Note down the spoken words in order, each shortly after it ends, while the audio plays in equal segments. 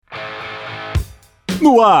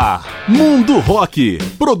No ar, Mundo Rock.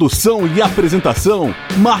 Produção e apresentação,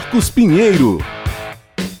 Marcos Pinheiro.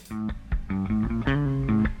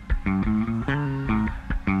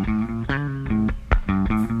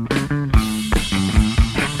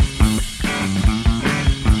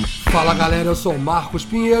 Fala galera, eu sou Marcos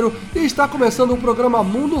Pinheiro e está começando o programa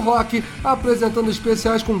Mundo Rock, apresentando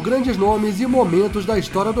especiais com grandes nomes e momentos da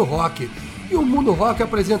história do rock. E o Mundo Rock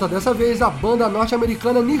apresenta dessa vez a banda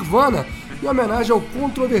norte-americana Nirvana, em homenagem ao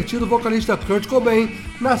controvertido vocalista Kurt Cobain,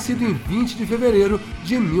 nascido em 20 de fevereiro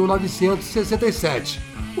de 1967.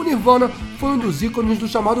 O Nirvana foi um dos ícones do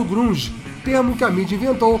chamado grunge, termo que a mídia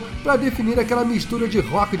inventou para definir aquela mistura de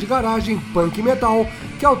rock de garagem, punk e metal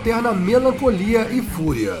que alterna melancolia e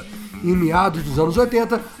fúria. Em meados dos anos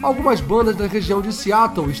 80, algumas bandas da região de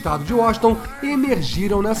Seattle, estado de Washington,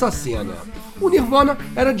 emergiram nessa cena. O Nirvana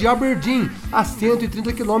era de Aberdeen, a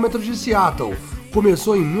 130 km de Seattle.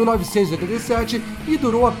 Começou em 1987 e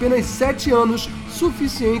durou apenas 7 anos,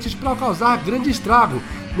 suficientes para causar grande estrago,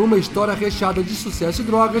 numa história recheada de sucesso e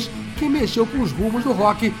drogas que mexeu com os rumos do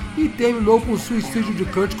rock e terminou com o suicídio de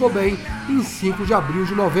Kurt Cobain em 5 de abril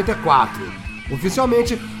de 94.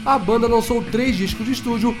 Oficialmente, a banda lançou 3 discos de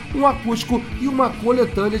estúdio, um acústico e uma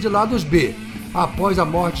coletânea de lados B. Após a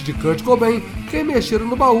morte de Kurt Cobain, remexeram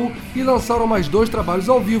no baú e lançaram mais 2 trabalhos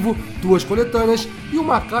ao vivo, 2 coletâneas e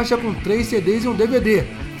uma caixa com 3 CDs e um DVD,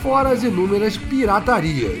 fora as inúmeras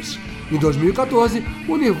piratarias. Em 2014,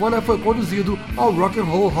 o Nirvana foi conduzido ao Rock and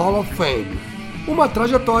Roll Hall of Fame. Uma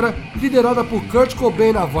trajetória liderada por Kurt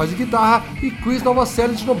Cobain na voz e guitarra e Chris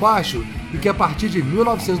Novoselic no baixo, e que a partir de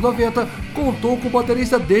 1990 contou com o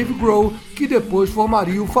baterista Dave Grohl, que depois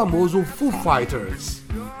formaria o famoso Foo Fighters.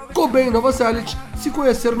 Cobain e Novoselic se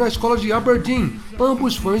conheceram na escola de Aberdeen,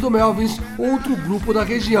 ambos fãs do Melvins, outro grupo da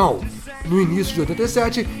região. No início de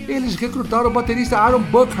 87, eles recrutaram o baterista Aaron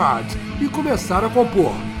Buckhart e começaram a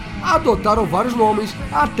compor. Adotaram vários nomes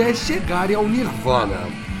até chegarem ao Nirvana.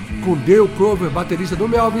 Com Dale Crover, baterista do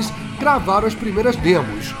Melvins, gravaram as primeiras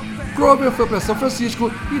demos. Crover foi para São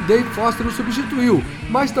Francisco e Dave Foster o substituiu,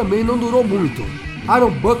 mas também não durou muito.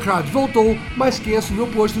 Aaron Buckhart voltou, mas quem assumiu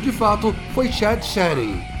o posto de fato foi Chad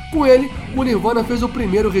Channing. Com ele, o Nirvana fez o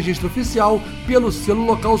primeiro registro oficial pelo selo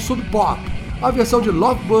local Sub Pop, a versão de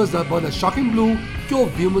Love Buzz da banda Shocking Blue, que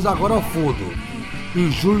ouvimos agora ao fundo.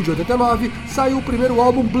 Em junho de 89, saiu o primeiro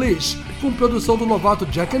álbum Bliss, com produção do novato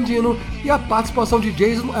Jack Endino e a participação de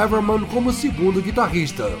Jason Everman como segundo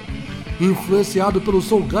guitarrista. Influenciado pelo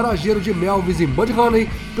som garageiro de Melvins e Mudhoney,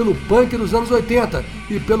 pelo punk dos anos 80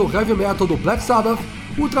 e pelo heavy metal do Black Sabbath,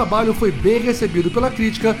 o trabalho foi bem recebido pela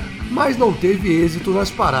crítica, mas não teve êxito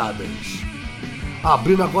nas paradas.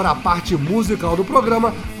 Abrindo agora a parte musical do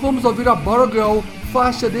programa, vamos ouvir a Bottle Girl,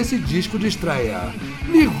 faixa desse disco de estreia.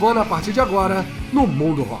 Nirvana a partir de agora, no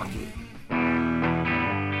Mundo Rock.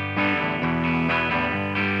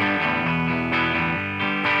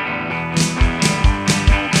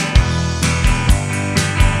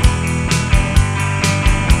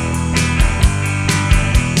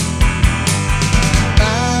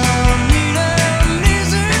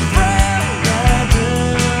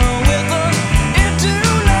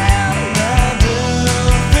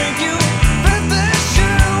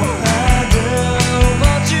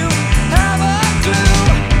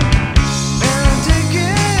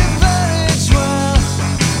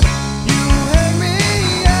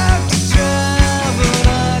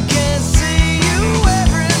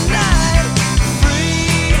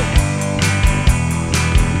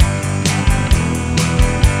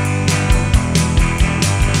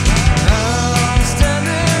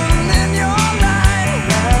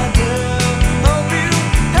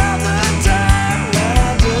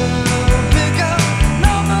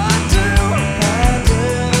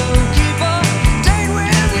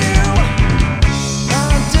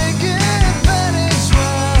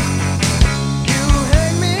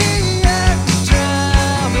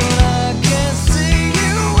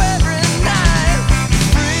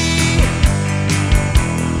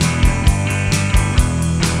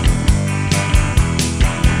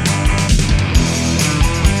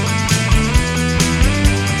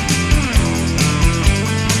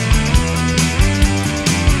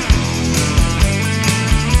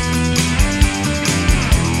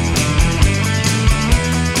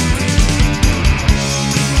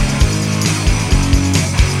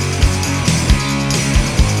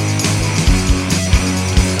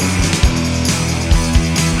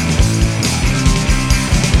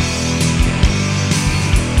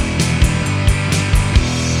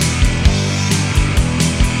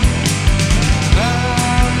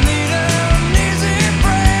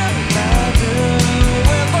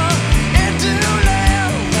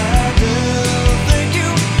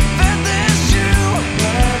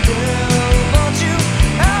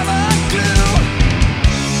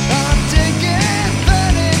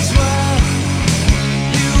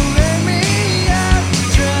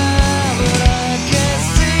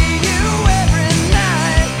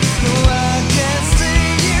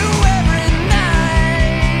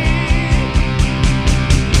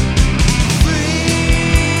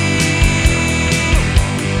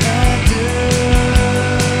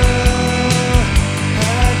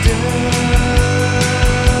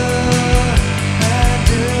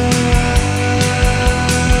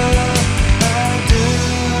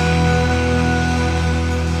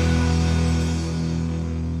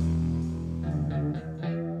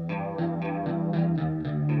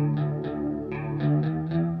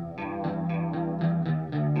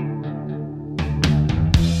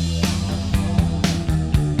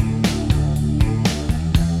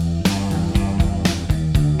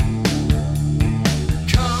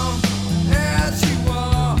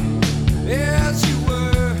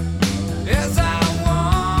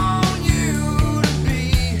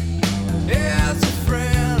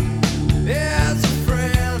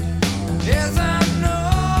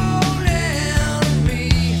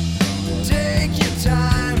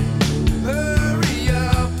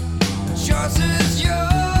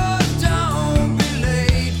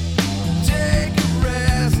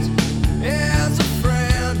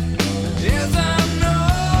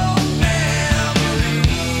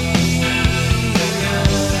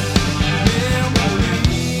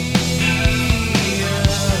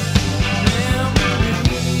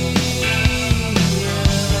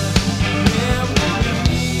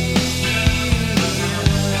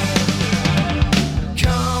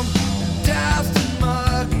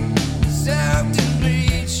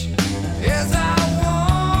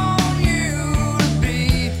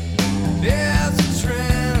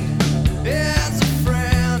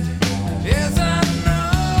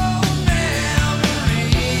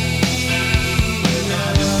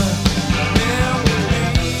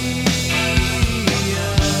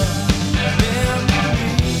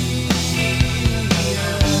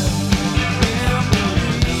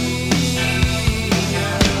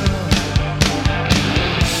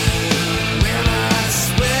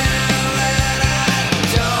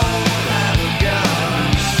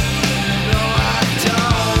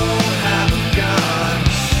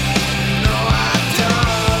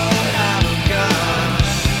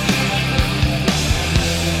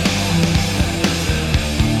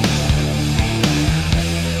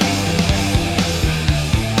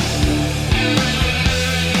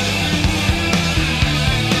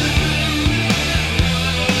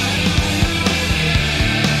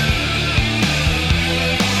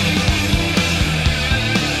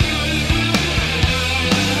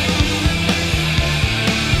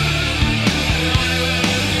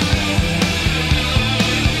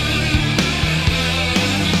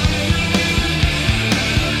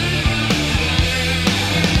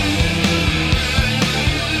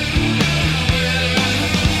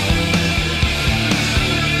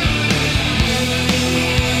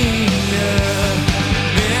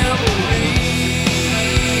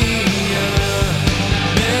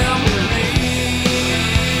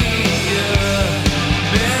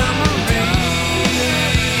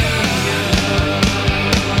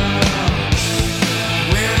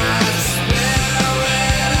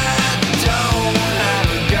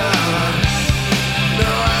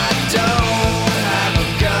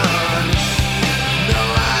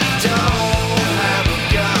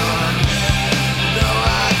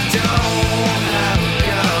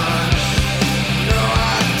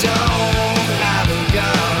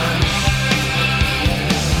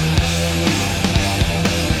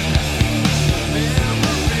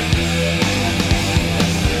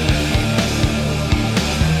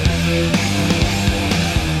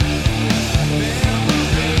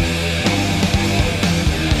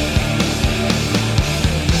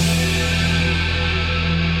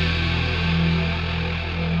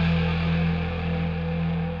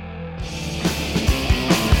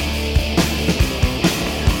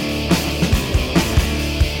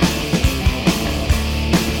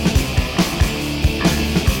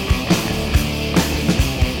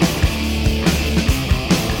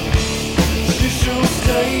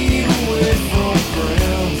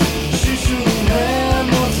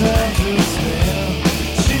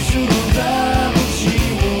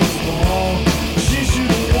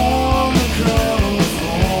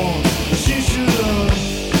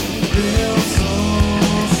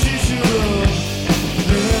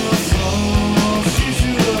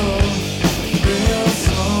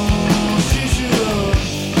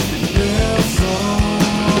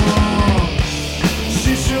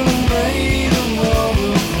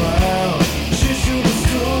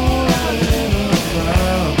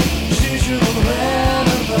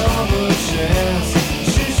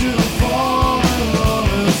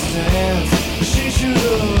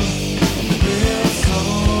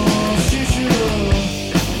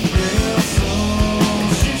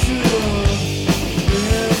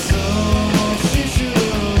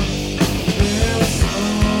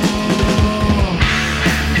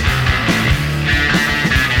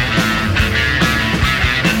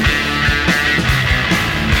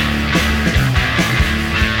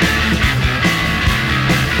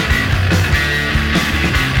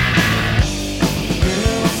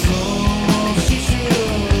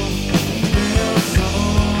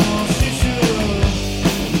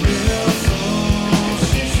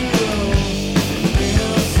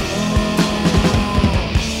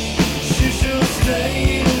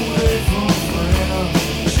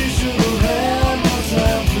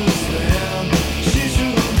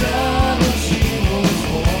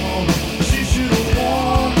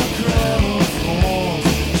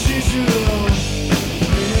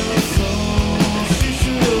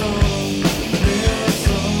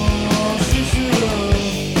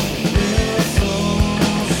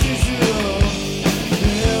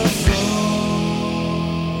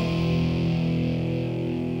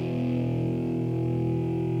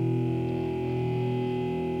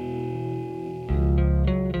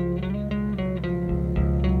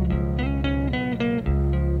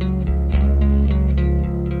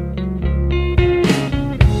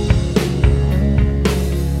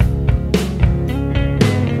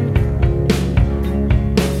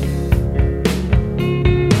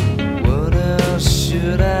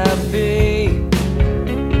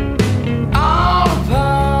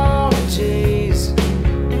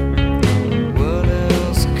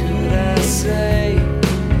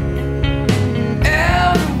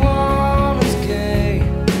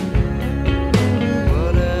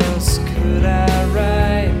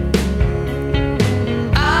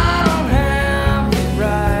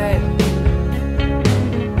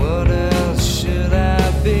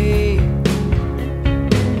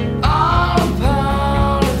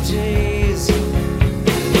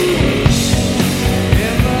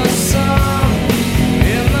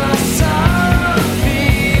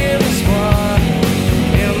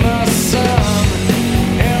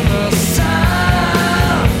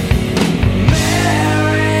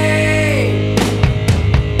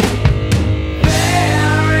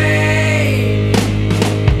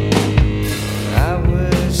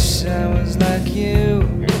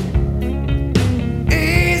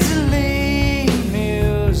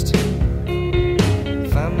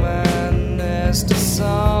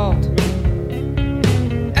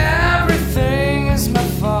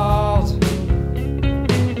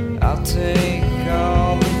 I'll take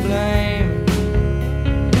all the blame.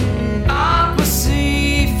 Aqua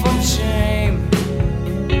sea from shame.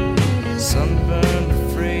 Sunburn,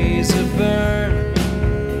 freezer burn.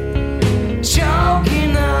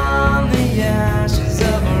 Choking on the ashes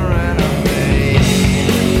of a runaway.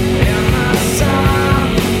 In the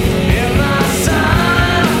sun, I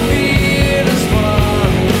feel as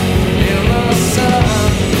one. In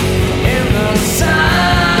the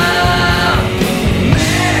sun,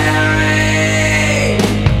 Mary,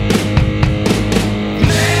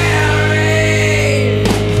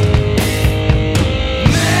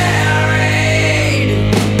 married,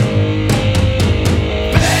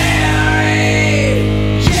 buried,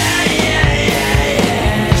 yeah, yeah, yeah, yeah.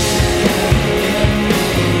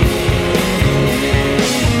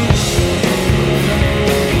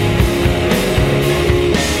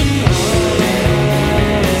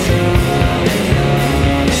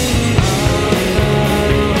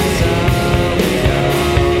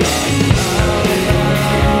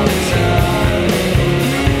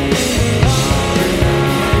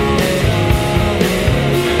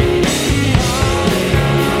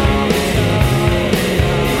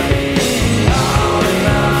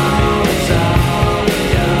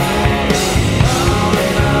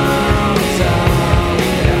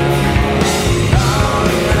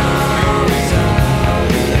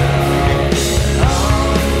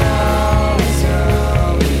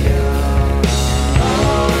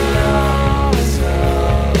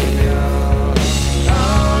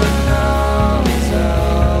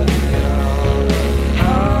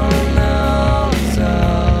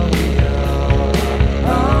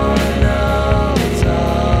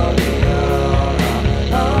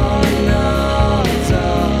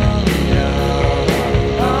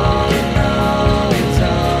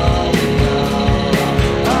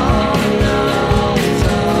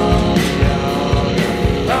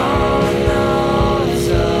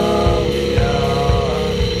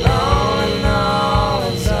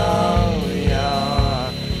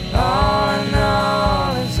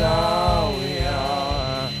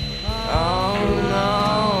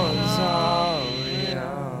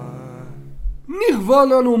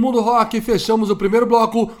 Nirvana no Mundo Rock. Fechamos o primeiro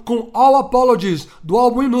bloco com All Apologies, do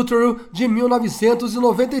álbum In Utero, de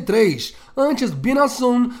 1993. Antes, Been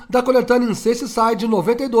Soon, da coletânea Incesticide, de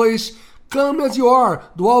 92. Come As You Are,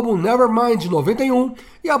 do álbum Nevermind, de 91.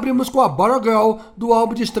 E abrimos com a Butter Girl, do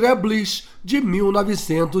álbum de estreia Bliss, de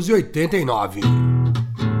 1989.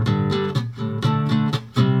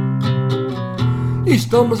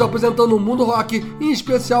 Estamos apresentando o Mundo Rock, em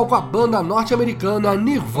especial com a banda norte-americana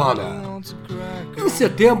Nirvana. Em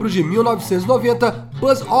setembro de 1990,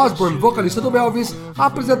 Buzz Osborne, vocalista do Melvins,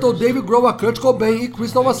 apresentou Dave Grohl a Kurt Cobain e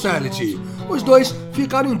Chris Novoselic. Os dois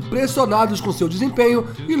ficaram impressionados com seu desempenho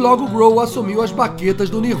e logo Grohl assumiu as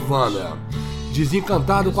baquetas do Nirvana.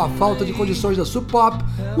 Desencantado com a falta de condições da Sub Pop,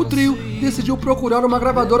 o trio decidiu procurar uma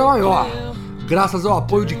gravadora maior. Graças ao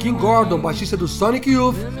apoio de Kim Gordon, baixista do Sonic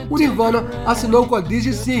Youth, o Nirvana assinou com a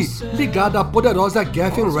DGC, ligada à poderosa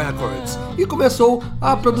Geffen Records, e começou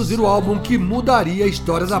a produzir o álbum que mudaria a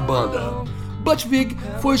história da banda. Butch Vig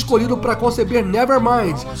foi escolhido para conceber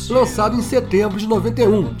Nevermind, lançado em setembro de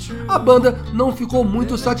 91. A banda não ficou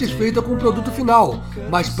muito satisfeita com o produto final,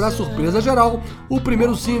 mas para surpresa geral, o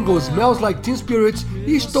primeiro single, Smells Like Teen Spirit,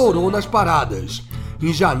 estourou nas paradas.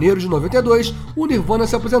 Em janeiro de 92, o Nirvana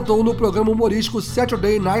se apresentou no programa humorístico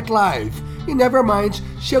Saturday Night Live, e Nevermind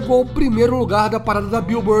chegou ao primeiro lugar da parada da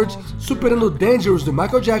Billboard, superando Dangerous de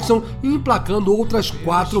Michael Jackson e emplacando outras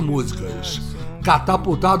 4 músicas.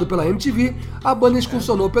 Catapultado pela MTV, a banda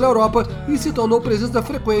excursionou pela Europa e se tornou presença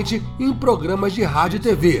frequente em programas de rádio e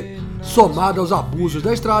TV. Somado aos abusos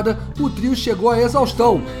da estrada, o trio chegou à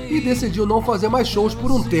exaustão e decidiu não fazer mais shows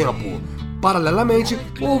por um tempo. Paralelamente,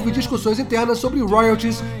 houve discussões internas sobre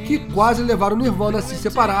royalties que quase levaram Nirvana a se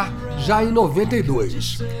separar já em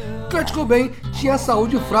 92. Kurt Cobain tinha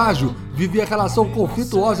saúde frágil, vivia relação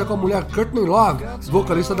conflituosa com a mulher Courtney Love,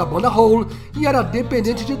 vocalista da banda Hole, e era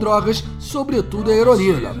dependente de drogas, sobretudo a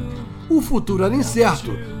heroína. O futuro era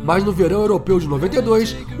incerto, mas no verão europeu de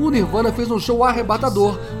 92, o Nirvana fez um show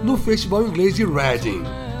arrebatador no festival inglês de Reading.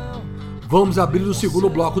 Vamos abrir o segundo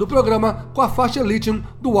bloco do programa com a faixa Lithium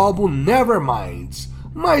do álbum Nevermind.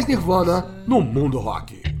 Mais Nirvana no Mundo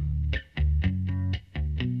Rock.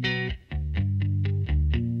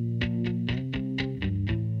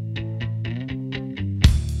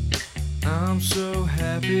 I'm so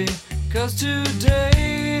happy, 'cause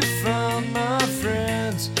today found my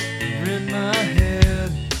friends in my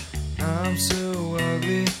head. I'm so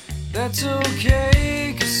ugly, that's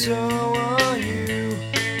okay, 'cause so are you.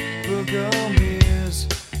 Book on mirrors,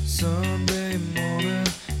 Sunday morning,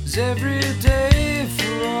 every day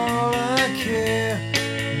for all I care.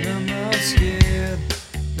 And I'm not scared.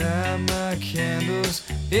 Light my candles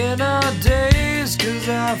in our days, 'cause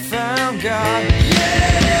I found God. Yeah!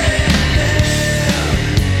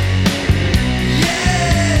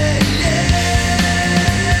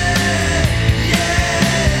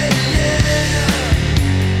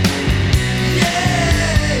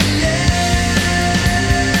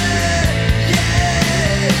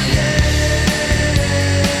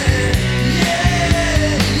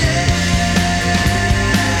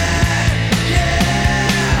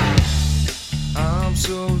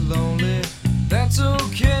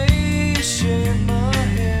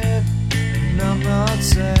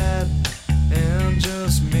 Sad, and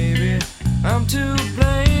just maybe I'm to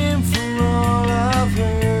blame for all I've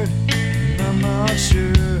heard. And I'm not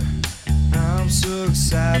sure. I'm so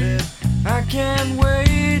excited, I can't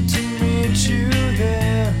wait to meet you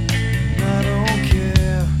there. And I don't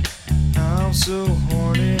care, I'm so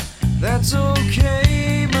horny. That's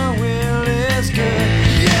okay, my will is good.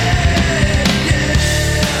 Yeah, yeah.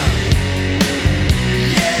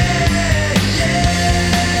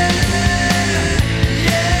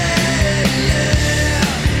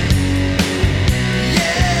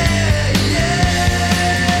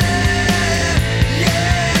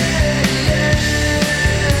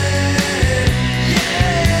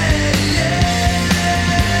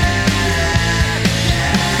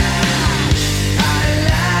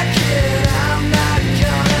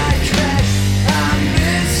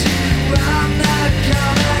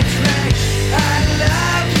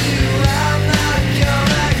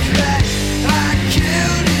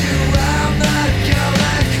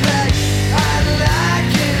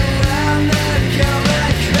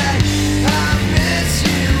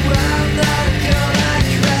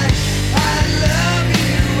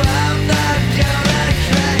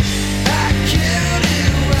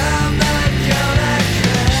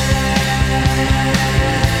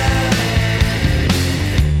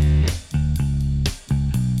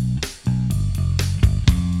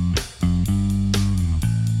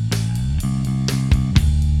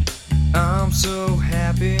 I'm so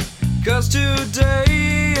happy, 'cause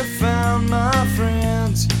today I found my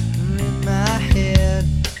friends. And in my head,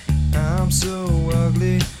 I'm so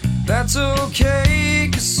ugly. That's okay,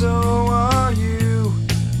 'cause so are you.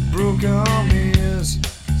 Broke arm is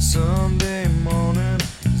Sunday morning,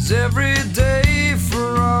 is every day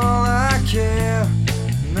for all I care.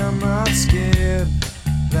 And I'm not scared.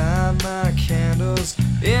 Light my candles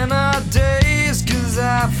in our days, 'cause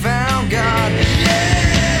I found God. Yeah!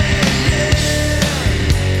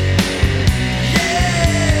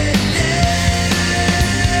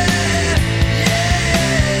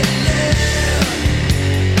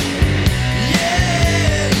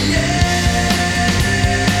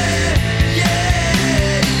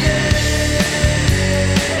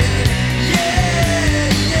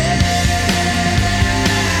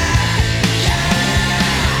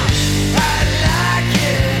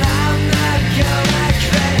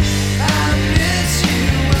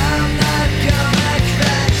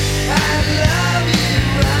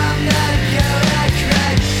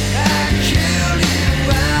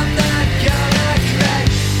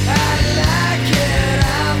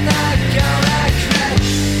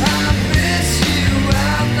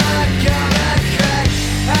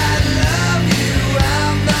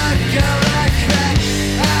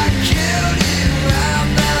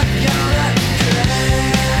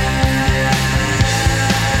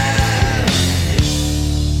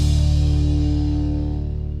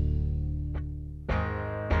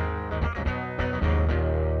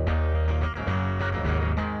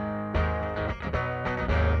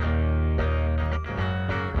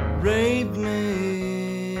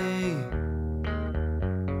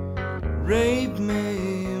 Rape me,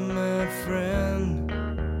 my friend.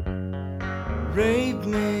 Rape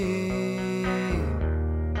me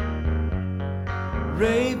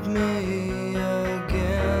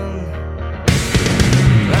again.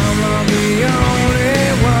 I'm not the only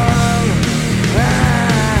one.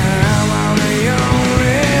 I'm not the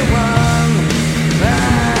only one.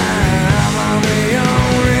 I'm not the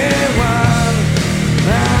only one.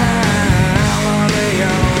 I'm not the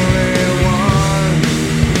only one.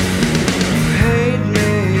 Hate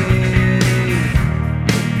me.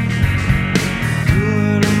 Do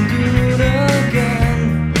it again.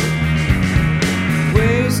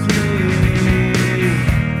 Waste me.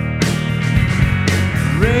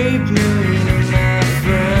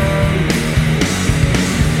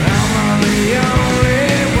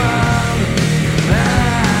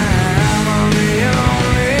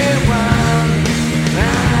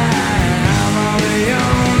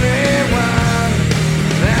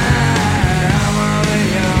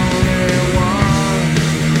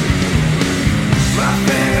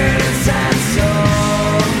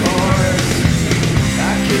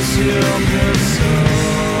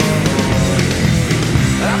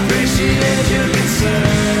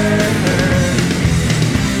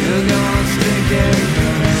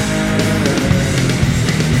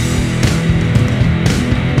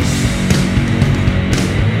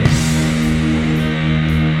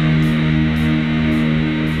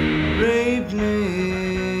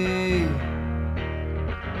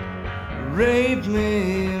 Rape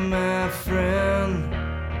me, my friend.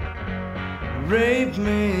 Rape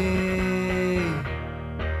me.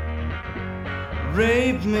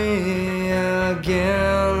 Rape me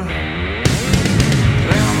again.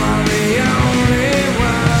 Am I the only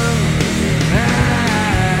one?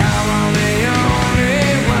 Am I the only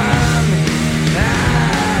one?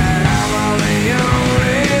 Am I the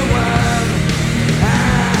only one?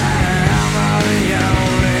 Am I the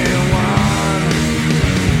only one?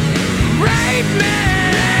 Rape me!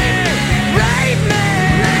 Rape me!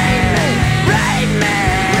 Rape me!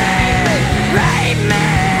 Rape me! Rape me!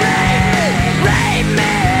 Rape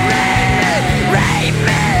me! Rape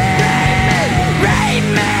me!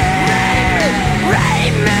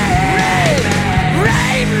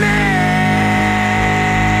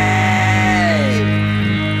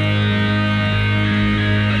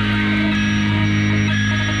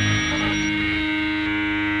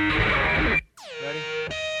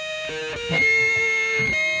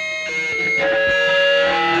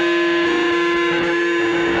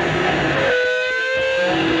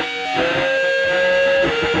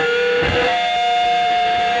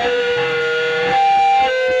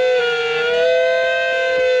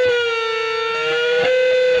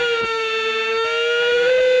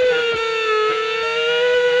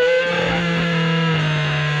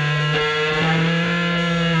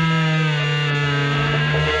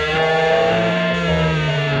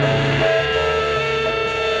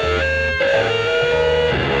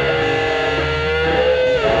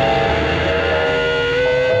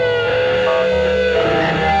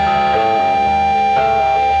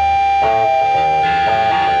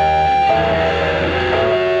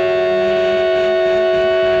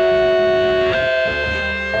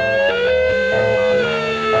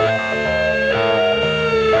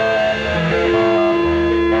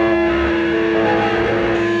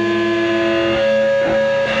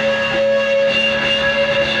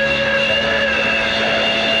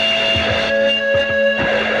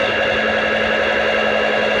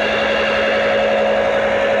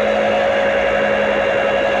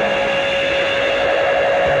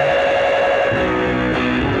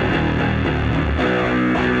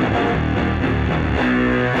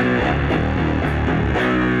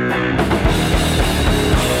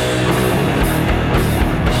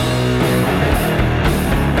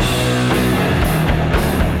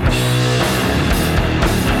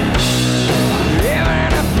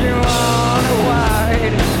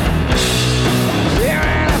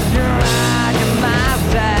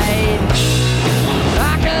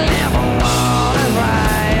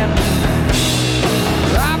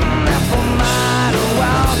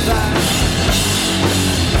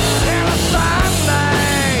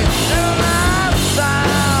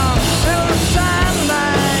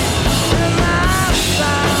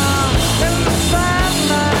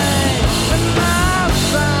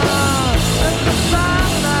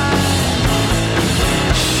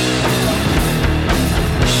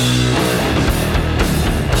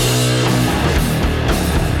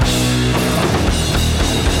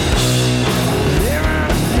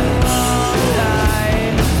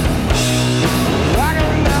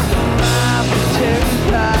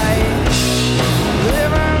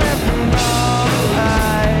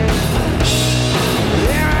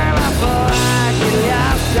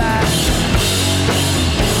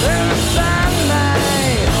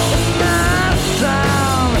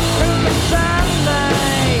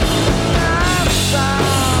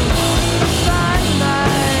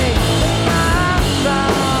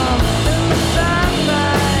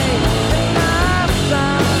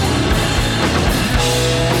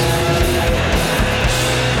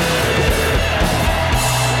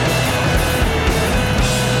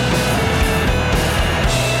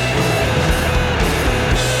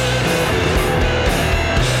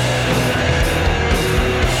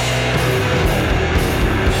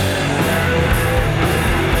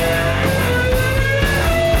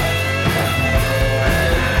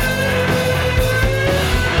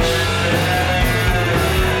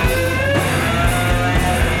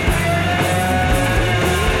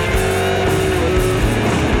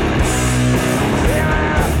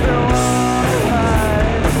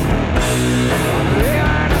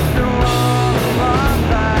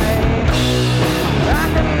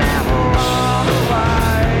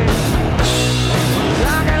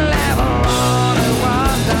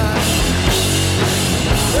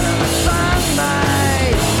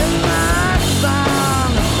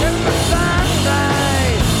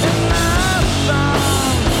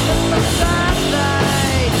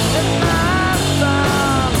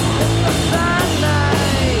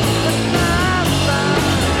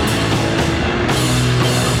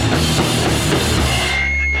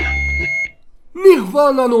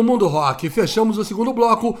 Nirvana no Mundo Rock. Fechamos o segundo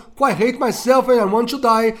bloco com I Hate Myself and I Want to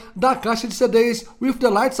Die, da caixa de CDs With the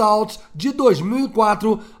Lights Out, de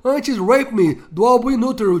 2004, antes Rape Me, do álbum In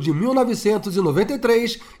Utero, de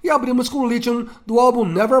 1993, e abrimos com Lithium, do álbum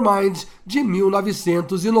Nevermind, de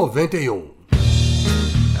 1991.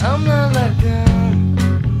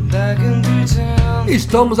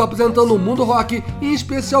 Estamos apresentando o Mundo Rock, em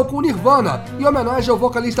especial com Nirvana, em homenagem ao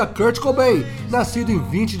vocalista Kurt Cobain, nascido em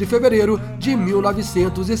 20 de fevereiro de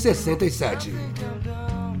 1967.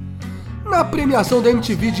 Na premiação da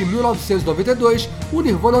MTV de 1992, o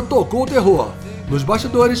Nirvana tocou o terror. Nos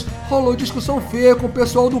bastidores, rolou discussão feia com o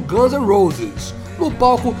pessoal do Guns N' Roses. No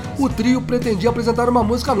palco, o trio pretendia apresentar uma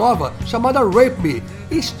música nova, chamada Rape Me,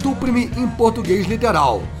 Estupre-me em português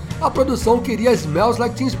literal. A produção queria Smells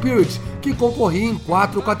Like Teen Spirit, que concorria em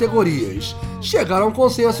 4 categorias. Chegaram ao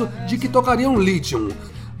consenso de que tocariam Lithium,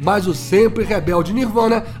 mas o sempre rebelde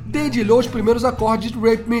Nirvana dedilhou os primeiros acordes de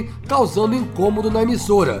Rape Me, causando incômodo na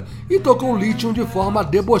emissora, e tocou Lithium de forma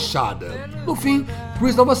debochada. No fim,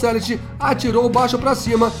 Chris Novoselic atirou o baixo para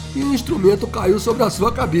cima e o instrumento caiu sobre a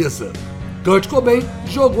sua cabeça. Kurt Cobain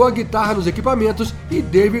jogou a guitarra nos equipamentos e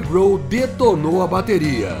Dave Grohl detonou a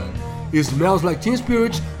bateria. Smells Like Teen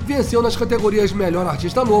Spirit venceu nas categorias Melhor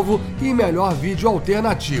Artista Novo e Melhor Vídeo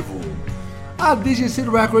Alternativo. A DGC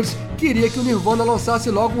Records queria que o Nirvana lançasse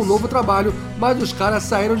logo um novo trabalho, mas os caras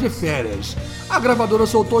saíram de férias. A gravadora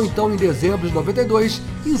soltou então em dezembro de 92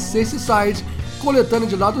 Incesticide, coletânea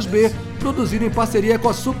de lados B, produzida em parceria com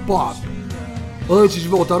a Sub Pop. Antes de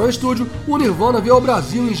voltar ao estúdio, o Nirvana veio ao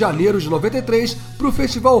Brasil em janeiro de 93 para o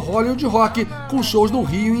Festival Hollywood Rock, com shows no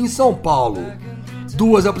Rio e em São Paulo.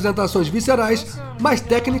 2 apresentações viscerais, mas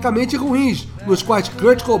tecnicamente ruins, nos quais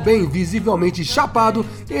Kurt Cobain, visivelmente chapado,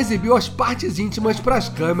 exibiu as partes íntimas para as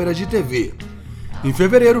câmeras de TV. Em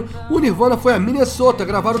fevereiro, o Nirvana foi a Minnesota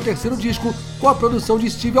gravar o terceiro disco com a produção de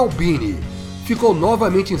Steve Albini. Ficou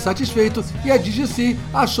novamente insatisfeito e a DGC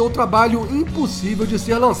achou o trabalho impossível de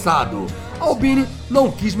ser lançado. Albini não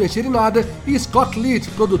quis mexer em nada e Scott Litt,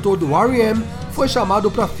 produtor do R.E.M., foi chamado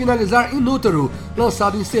para finalizar In Utero,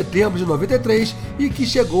 lançado em setembro de 93 e que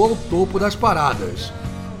chegou ao topo das paradas.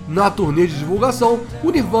 Na turnê de divulgação, o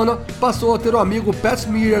Nirvana passou a ter o amigo Pat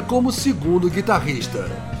Smear como segundo guitarrista.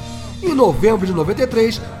 Em novembro de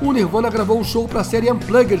 93, o Nirvana gravou um show para a série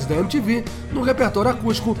Unplugged da MTV, no repertório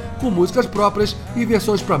acústico, com músicas próprias e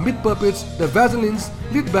versões para Meat Puppets, The Vaselines,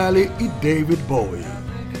 Lead Belly e David Bowie.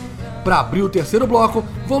 Para abrir o terceiro bloco,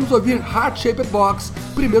 vamos ouvir Heart Shaped Box,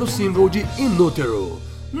 primeiro single de In Utero.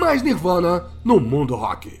 Mais Nirvana no Mundo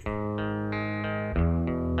Rock.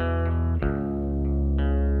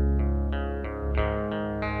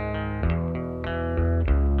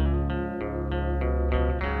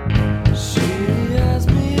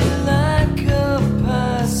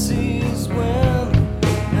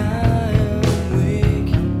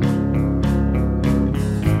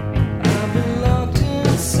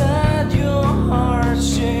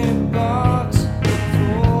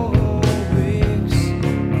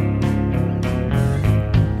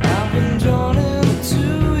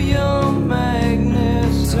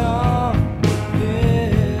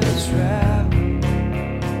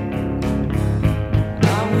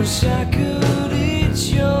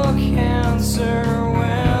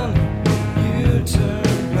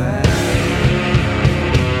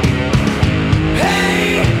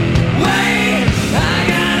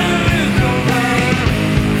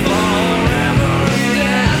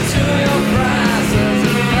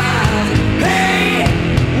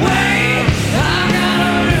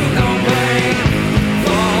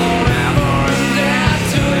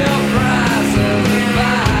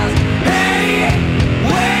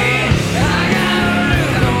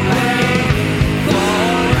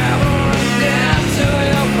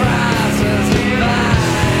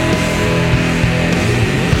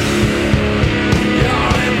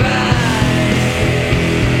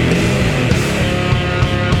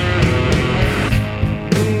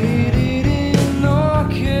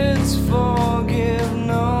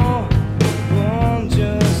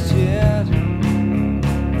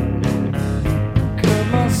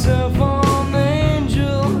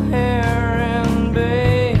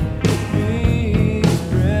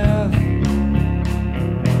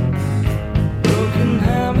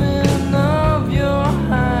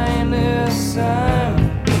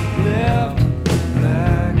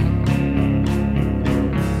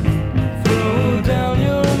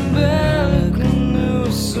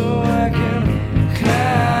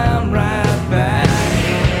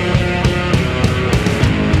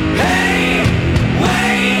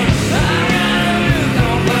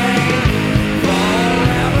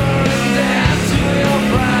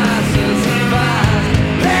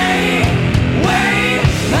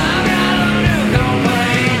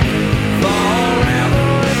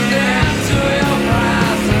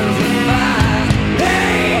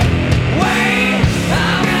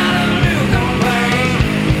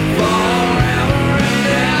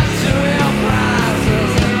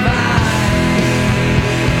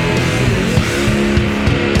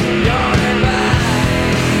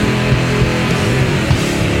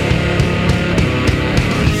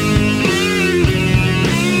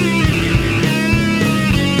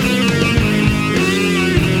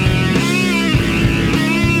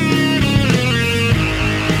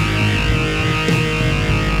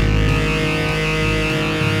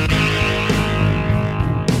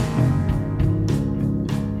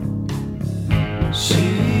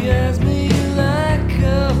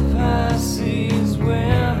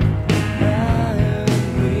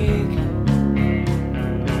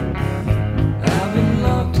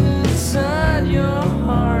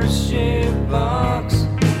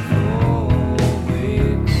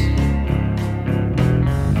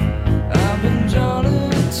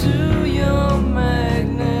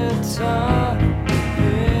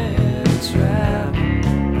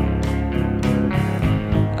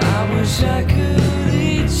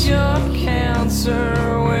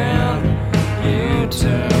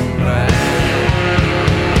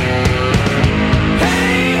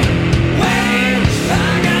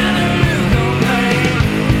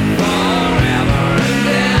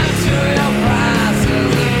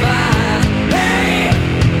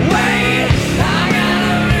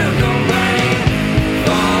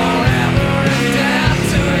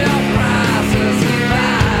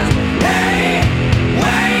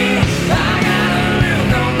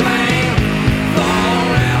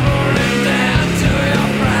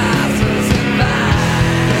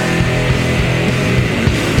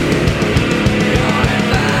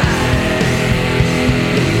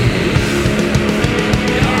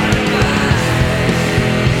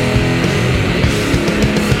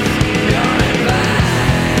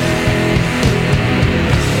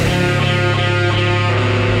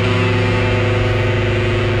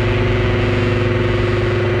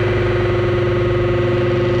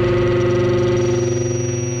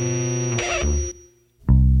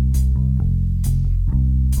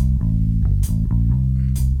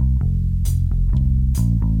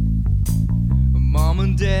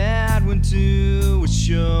 dad went to a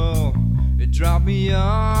show. It dropped me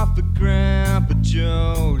off at Grandpa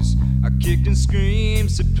Joe's. I kicked and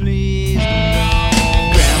screamed, said please don't go.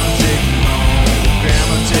 Grandma take me home,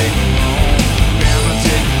 Grandma take me home, Grandma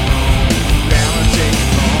take me home, Grandma take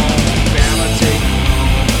me home, Grandma take me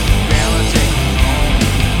home, Grandma take me home,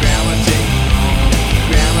 Grandma take me home,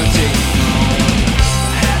 Grandma take me home.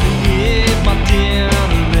 I had to eat my dinner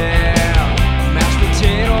there, mashed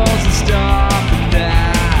potatoes and stuff like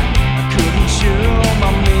that. I couldn't chew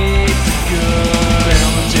my meat too good.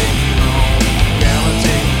 Grandma take me home, Grandma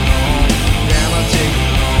take me home, Grandma take me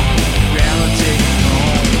home,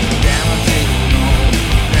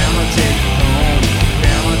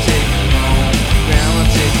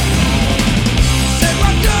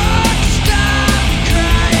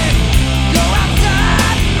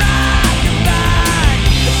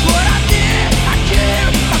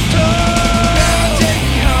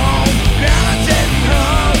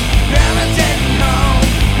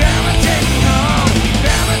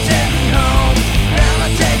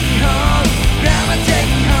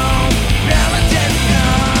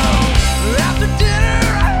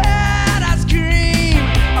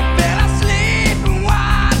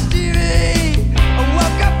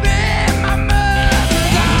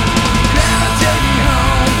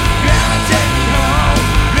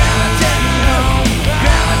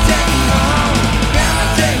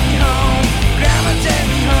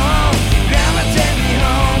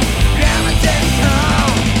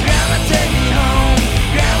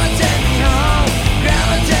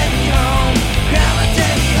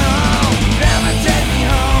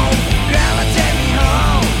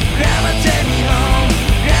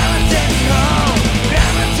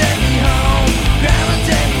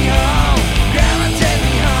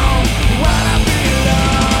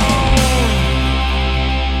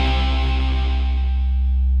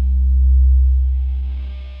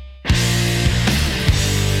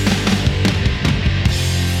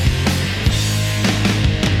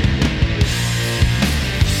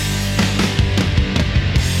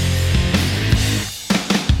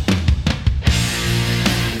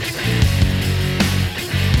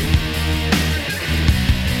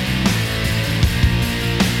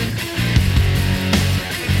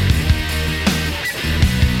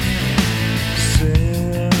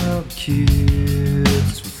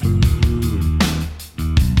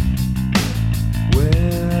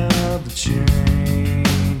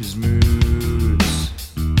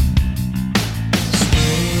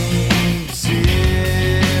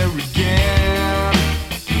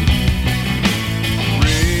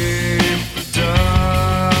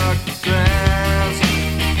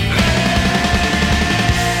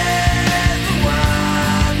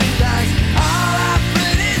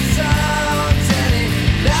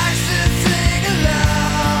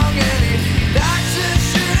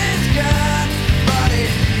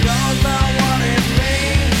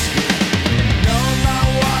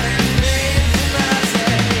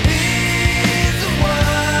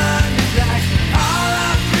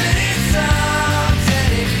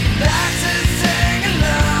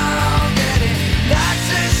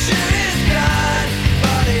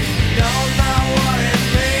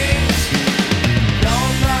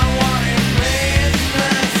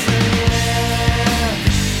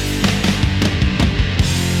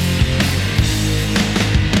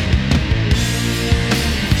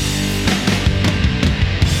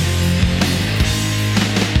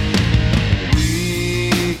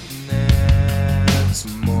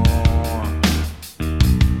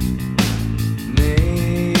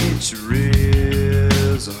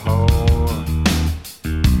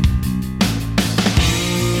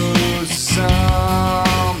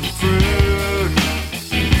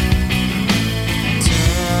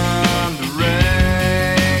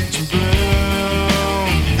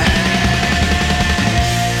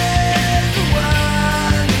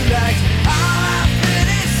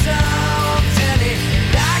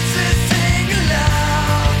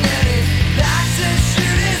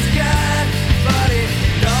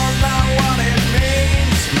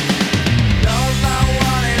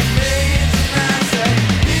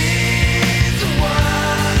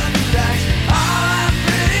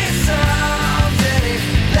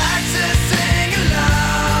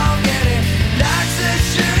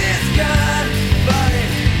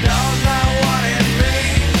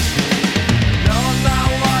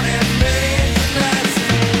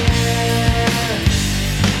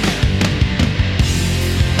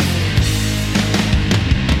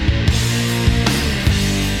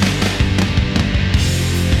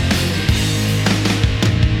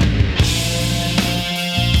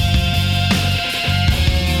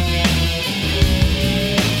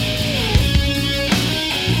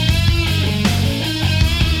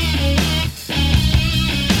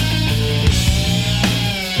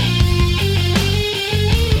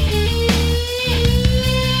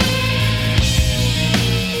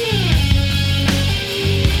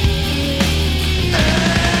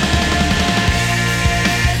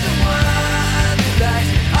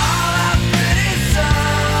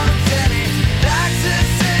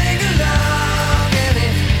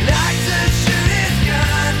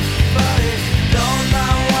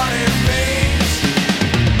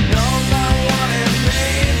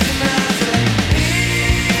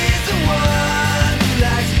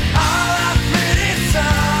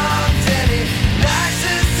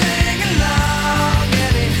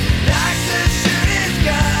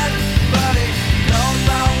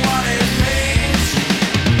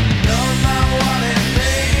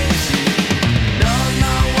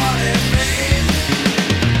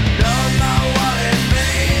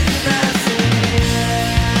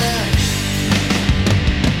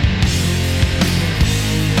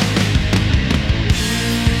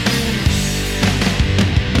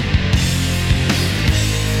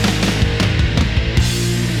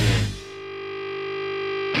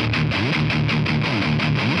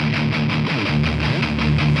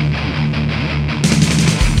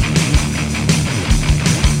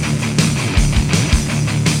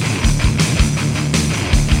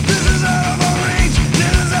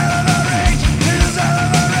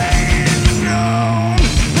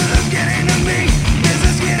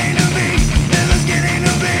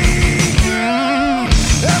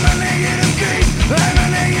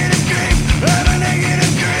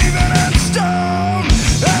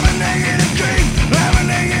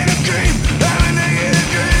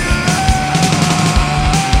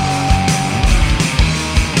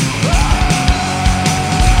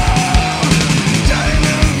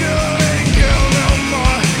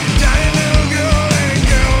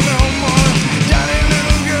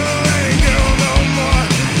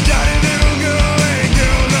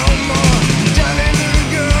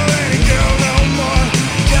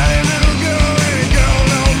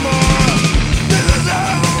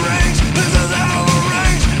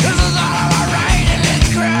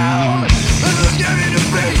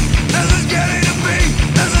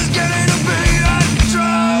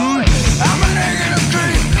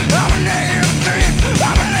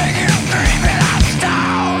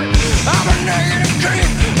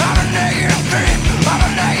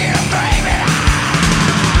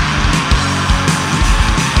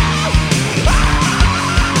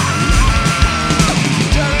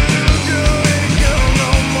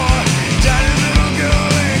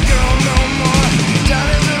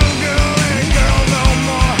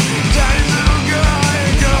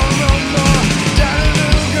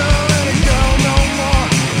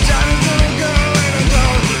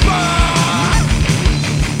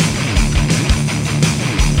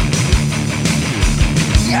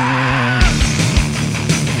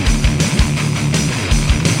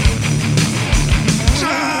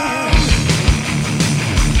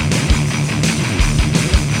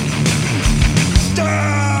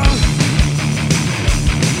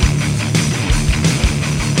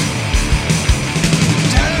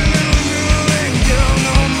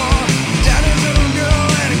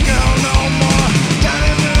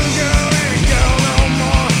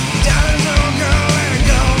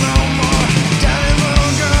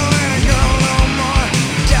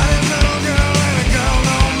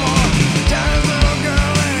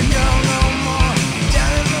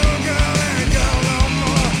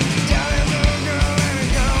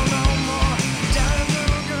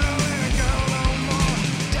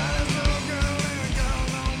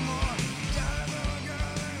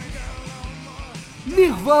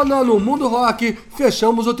 Nirvana no Mundo Rock,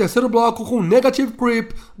 fechamos o terceiro bloco com Negative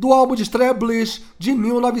Creep, do álbum de estreia Bliss, de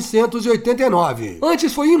 1989.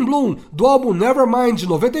 Antes foi In Bloom, do álbum Nevermind, de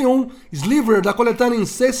 91, Sliver, da coletânea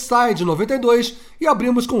Incesticide, de 92, e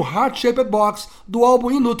abrimos com Heart Shaped Box, do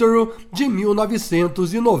álbum In Utero, de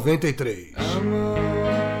 1993.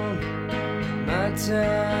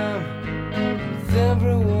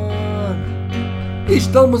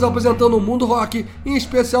 Estamos apresentando o Mundo Rock, em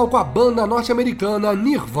especial com a banda norte-americana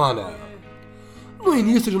Nirvana. No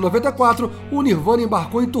início de 94, o Nirvana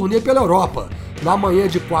embarcou em turnê pela Europa. Na manhã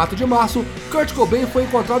de 4 de março, Kurt Cobain foi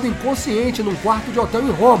encontrado inconsciente num quarto de hotel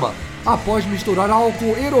em Roma, após misturar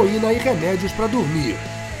álcool, heroína e remédios para dormir.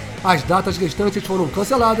 As datas restantes foram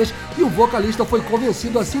canceladas e o vocalista foi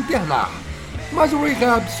convencido a se internar. Mas o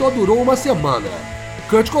rehab só durou uma semana.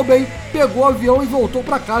 Kurt Cobain pegou o avião e voltou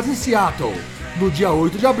para casa em Seattle. No dia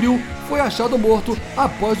 8 de abril, foi achado morto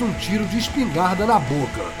após um tiro de espingarda na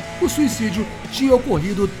boca. O suicídio tinha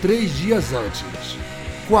ocorrido 3 dias antes.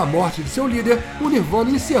 Com a morte de seu líder, o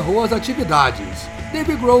Nirvana encerrou as atividades.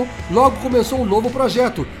 Dave Grohl logo começou um novo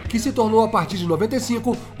projeto, que se tornou a partir de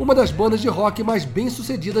 95 uma das bandas de rock mais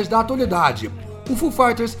bem-sucedidas da atualidade, o Foo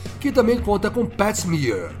Fighters, que também conta com Pat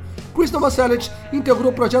Smear. Chris Novoselic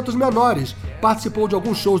integrou projetos menores, participou de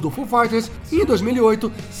alguns shows do Foo Fighters e, em 2008,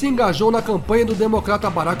 se engajou na campanha do democrata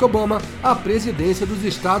Barack Obama à presidência dos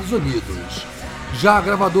Estados Unidos. Já a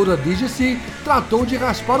gravadora DGC tratou de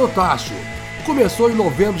raspar o tacho. Começou em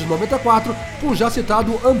novembro de 94 com o já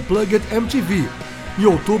citado Unplugged MTV. Em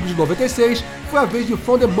outubro de 96, foi a vez de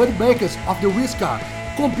From the Mudbankers of the Whiskey,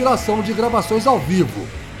 compilação de gravações ao vivo.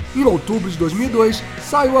 Em outubro de 2002,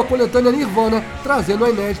 saiu a coletânea Nirvana, trazendo a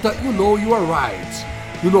inédita You Know You Are Right.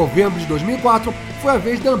 Em novembro de 2004, foi a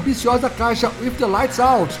vez da ambiciosa caixa With the Lights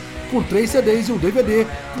Out, com 3 CDs e um DVD,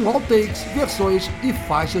 com outtakes, versões e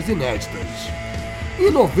faixas inéditas.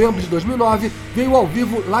 Em novembro de 2009, veio ao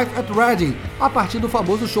vivo Live at Reading, a partir do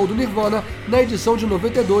famoso show do Nirvana, na edição de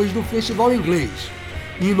 92 do Festival Inglês.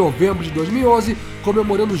 E em novembro de 2011,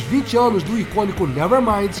 comemorando os 20 anos do icônico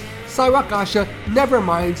Nevermind, saiu a caixa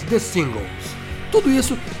Nevermind The Singles. Tudo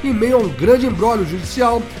isso em meio a um grande imbróglio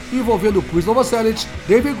judicial envolvendo Chris Novoselic,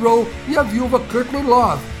 Dave Grohl e a viúva Courtney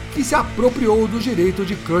Love, que se apropriou do direito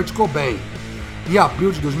de Kurt Cobain. Em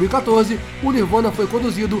abril de 2014, o Nirvana foi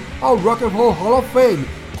conduzido ao Rock and Roll Hall of Fame,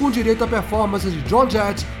 com direito a performances de John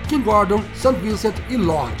Jett, King Gordon, St. Vincent e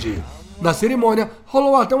Lorde. Na cerimônia,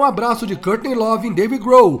 rolou até um abraço de Courtney Love em Dave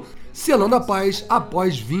Grohl, selando a paz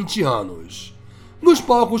após 20 anos. Nos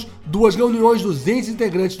palcos, 2 reuniões dos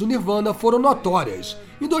ex-integrantes do Nirvana foram notórias.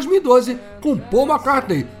 Em 2012, com Paul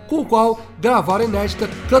McCartney, com o qual gravaram a inédita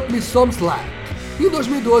Cut Me Some Slack. Em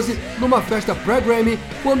 2012, numa festa pré-Grammy,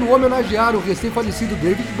 quando homenagearam o recém-falecido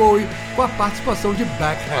David Bowie com a participação de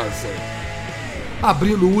Beck Hansen.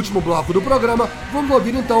 Abrindo o último bloco do programa, vamos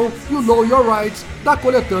ouvir então You Know You're Right, da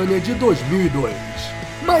coletânea de 2002.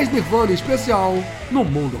 Mais Nirvana especial no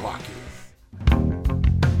Mundo Rock.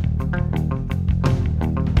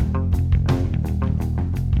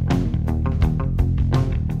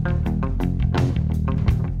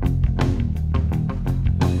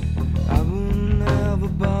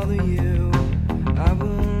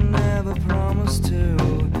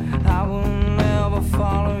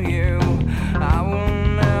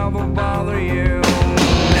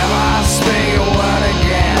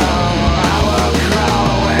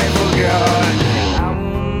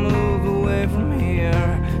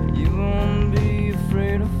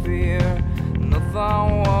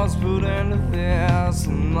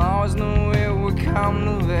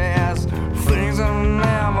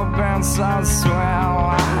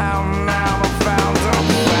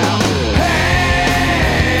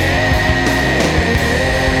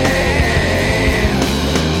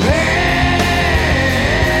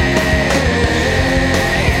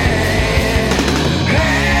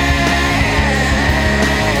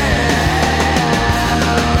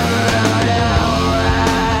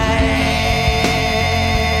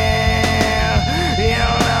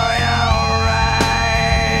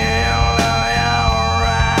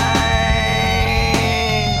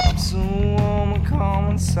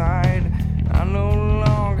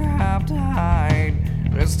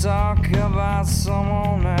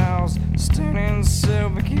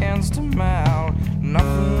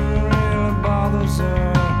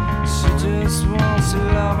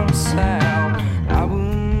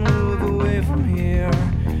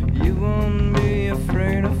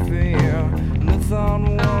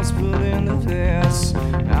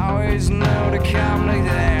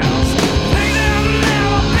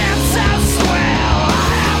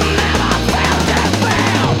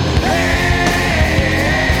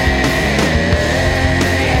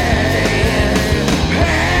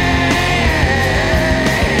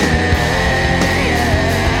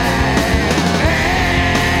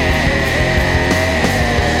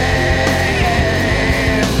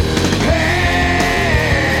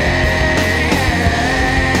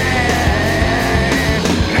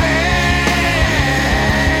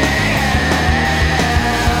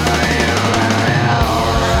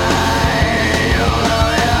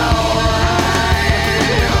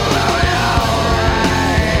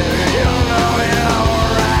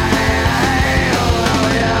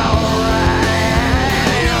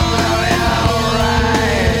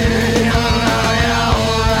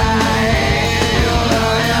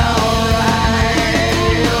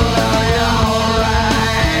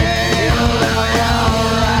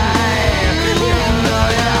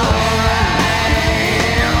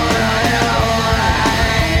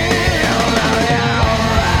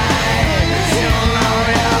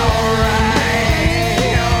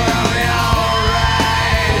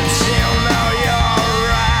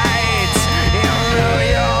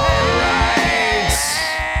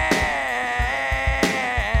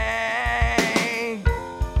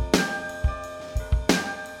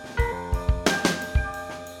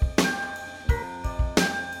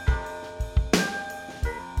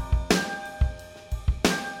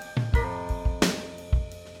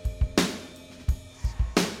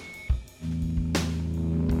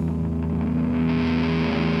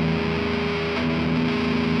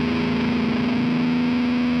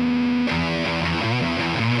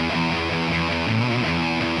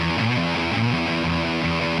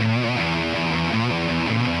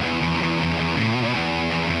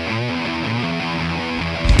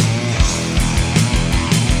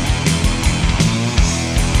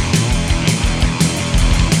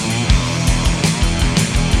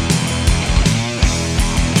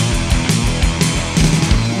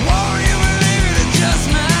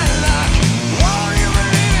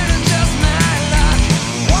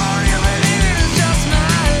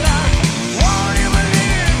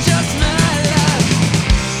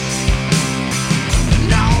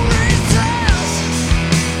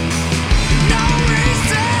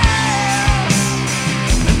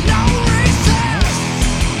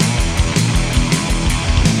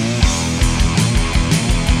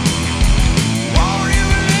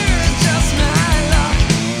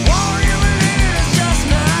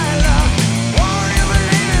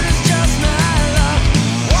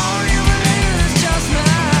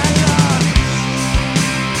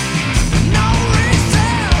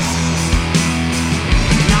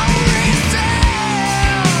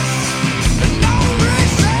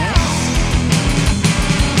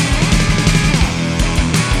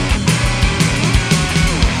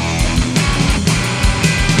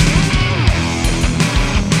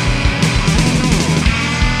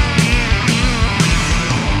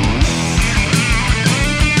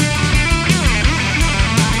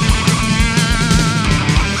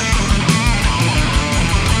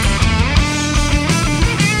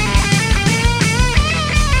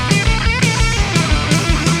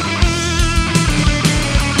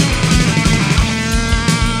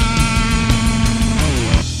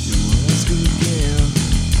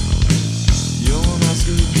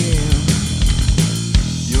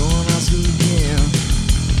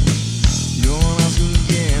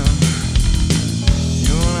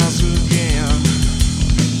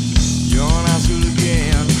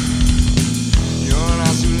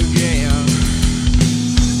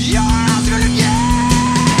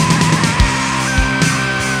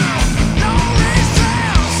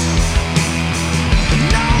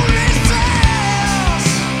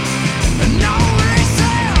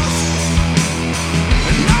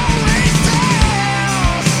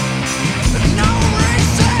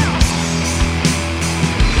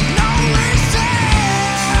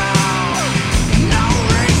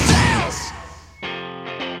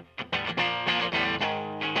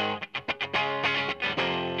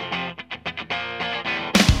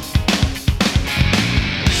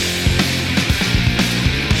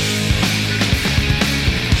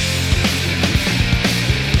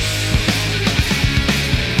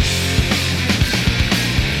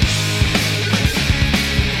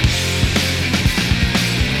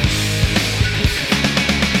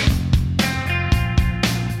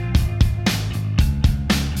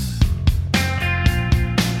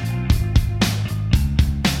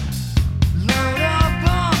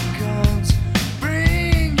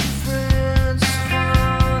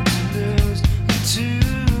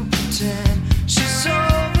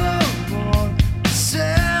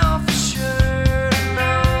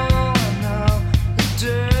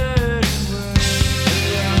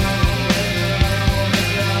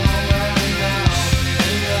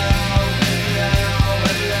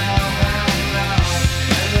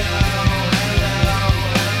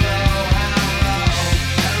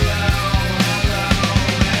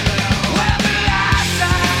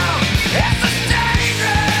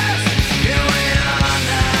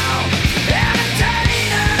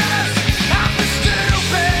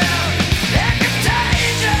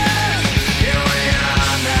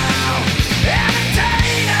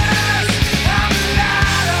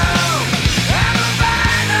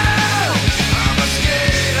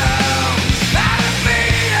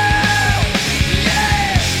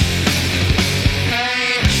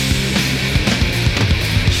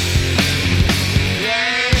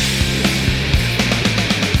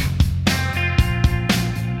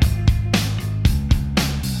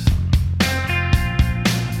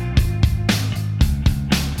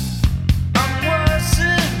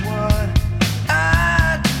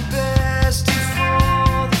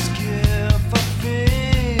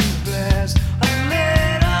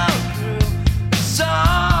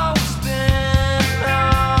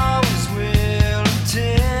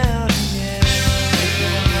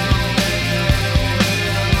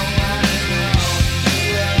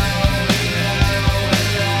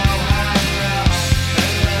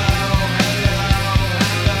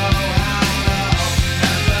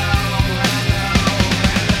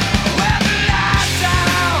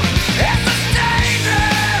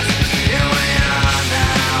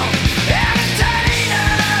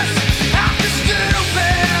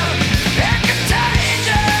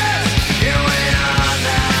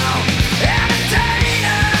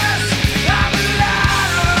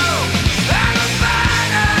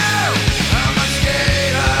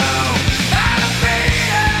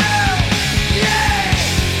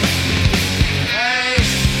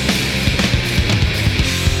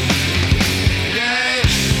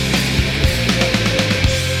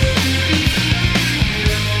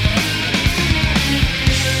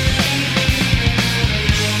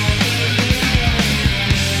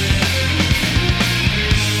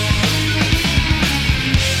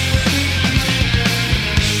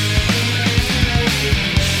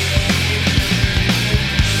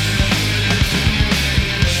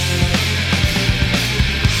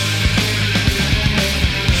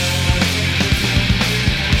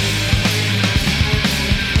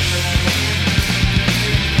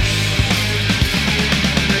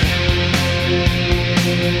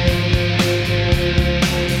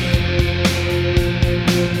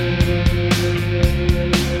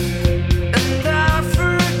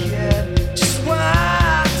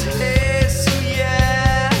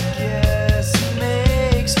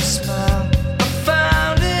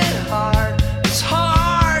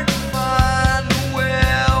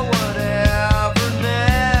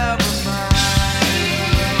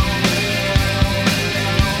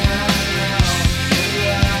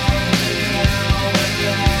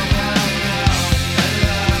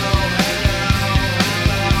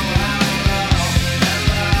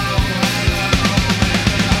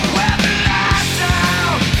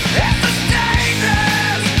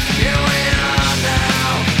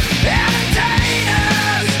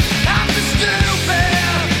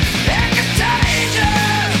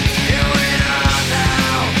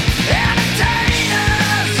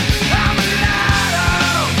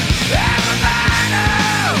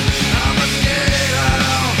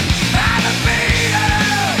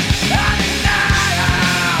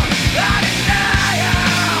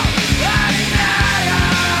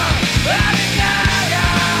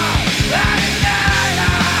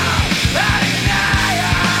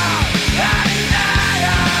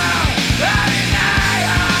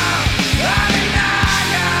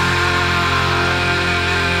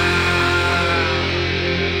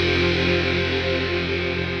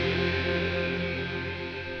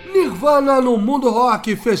 Nirvana no Mundo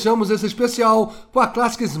Rock. Fechamos esse especial com a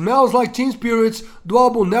clássica Smells Like Teen Spirit do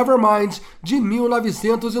álbum Nevermind de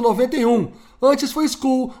 1991. Antes foi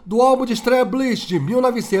School do álbum de estreia Bliss de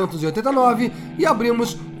 1989 e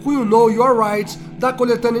abrimos Who You Know You're Right da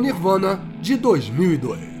coletânea Nirvana de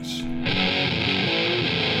 2002.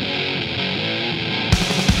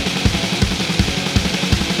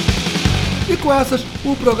 E com essas,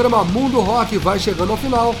 o programa Mundo Rock vai chegando ao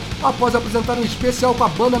final, após apresentar um especial com a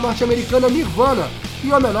banda norte-americana Nirvana,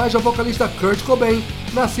 em homenagem ao vocalista Kurt Cobain,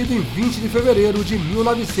 nascido em 20 de fevereiro de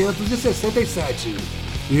 1967.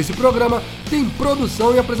 Esse programa tem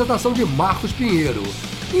produção e apresentação de Marcos Pinheiro.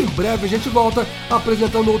 Em breve a gente volta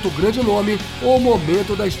apresentando outro grande nome ou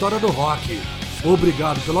momento da história do rock.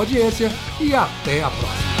 Obrigado pela audiência e até a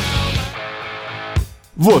próxima.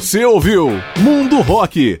 Você ouviu Mundo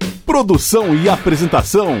Rock. Produção e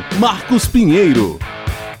apresentação Marcos Pinheiro.